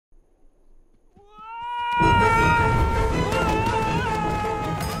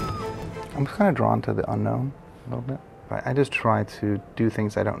I'm kind of drawn to the unknown a little bit. I just try to do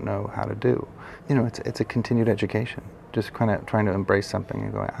things I don't know how to do. You know, it's a continued education. Just kind of trying to embrace something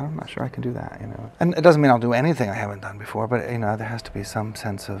and going, I'm not sure I can do that, you know. And it doesn't mean I'll do anything I haven't done before, but, you know, there has to be some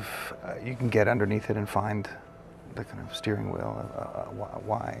sense of, you can get underneath it and find the kind of steering wheel of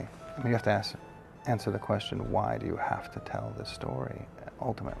why. I mean, you have to answer the question, why do you have to tell this story,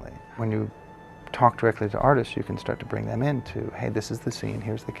 ultimately? When you talk directly to artists, you can start to bring them into, hey, this is the scene,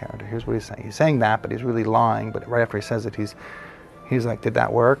 here's the character, here's what he's saying. He's saying that, but he's really lying, but right after he says it, he's like, did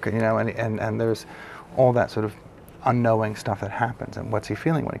that work? You know, and there's all that sort of unknowing stuff that happens, and what's he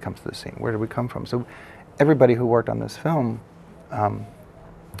feeling when he comes to the scene? Where did we come from? So everybody who worked on this film,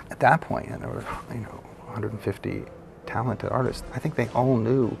 at that point, and there were, you know, 150 talented artists, I think they all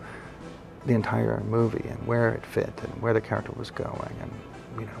knew the entire movie and where it fit and where the character was going, and,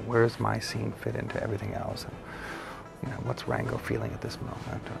 you know, where does my scene fit into everything else, and, you know, what's Rango feeling at this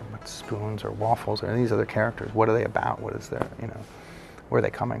moment, or what's Spoons or Waffles or these other characters, what are they about, what is their, you know, where are they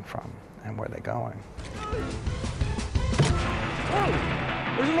coming from and where are they going. Oh,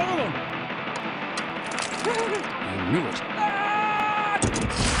 there's another one! I knew it.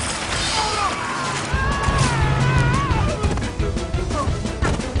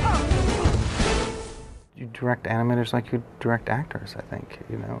 You direct animators like you direct actors, I think,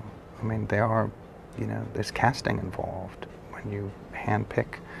 you know. I mean, they are, you know, there's casting involved when you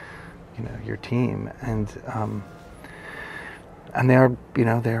handpick, you know, your team, and they are, you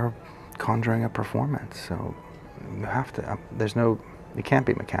know, they are conjuring a performance, so you have to, you can't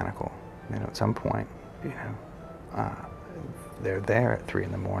be mechanical, you know, at some point, you know. They're there at 3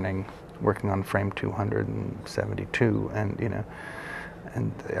 in the morning working on frame 272, and, you know,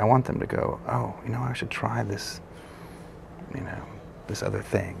 and I want them to go, oh, you know, I should try this, you know, this other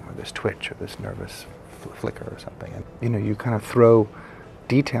thing, or this twitch, or this nervous flicker or something. And, you know, you kind of throw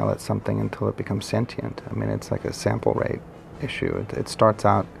detail at something until it becomes sentient. I mean, it's like a sample rate issue. It starts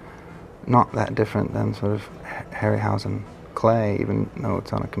out not that different than sort of Harryhausen clay, even though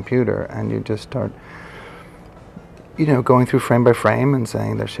it's on a computer, and you just start, you know, going through frame by frame and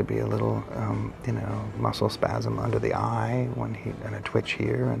saying there should be a little, you know, muscle spasm under the eye and a twitch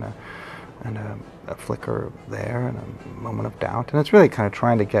here, and a flicker there, and a moment of doubt. And it's really kind of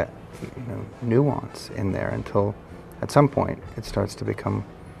trying to get, you know, nuance in there until, at some point, it starts to become,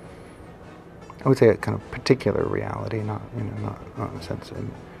 I would say, a kind of particular reality, not, you know, not in a sense,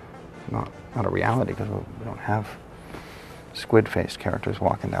 not a reality, because we don't have squid-faced characters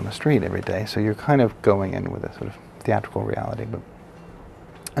walking down the street every day. So you're kind of going in with a sort of theatrical reality,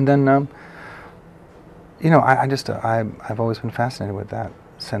 and then, you know, I've always been fascinated with that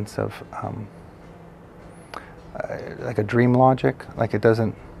sense of like a dream logic, like it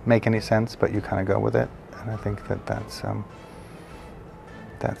doesn't make any sense, but you kind of go with it, and I think that's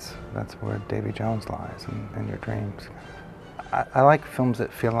where Davy Jones lies in your dreams. I like films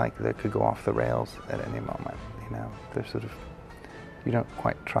that feel like they could go off the rails at any moment. You know, they're sort of, you don't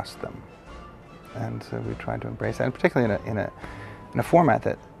quite trust them. And so we try to embrace that, and particularly in a format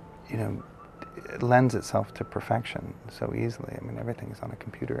that, you know, it lends itself to perfection so easily. I mean, everything is on a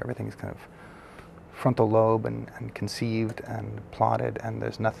computer, everything is kind of frontal lobe and conceived and plotted, and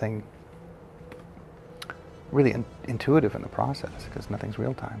there's nothing really intuitive in the process, because nothing's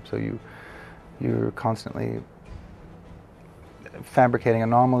real time. So you're constantly fabricating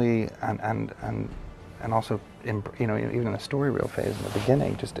anomaly and also, you know, even in the story reel phase in the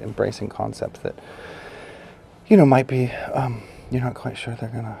beginning, just embracing concepts that, you know, might be, you're not quite sure they're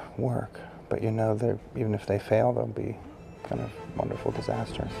going to work, but you know they're, even if they fail, they'll be kind of wonderful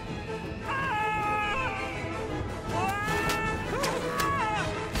disasters.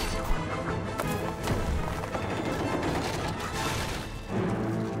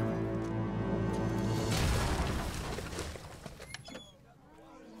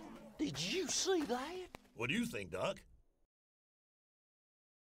 Did you see that? What do you think, Doc?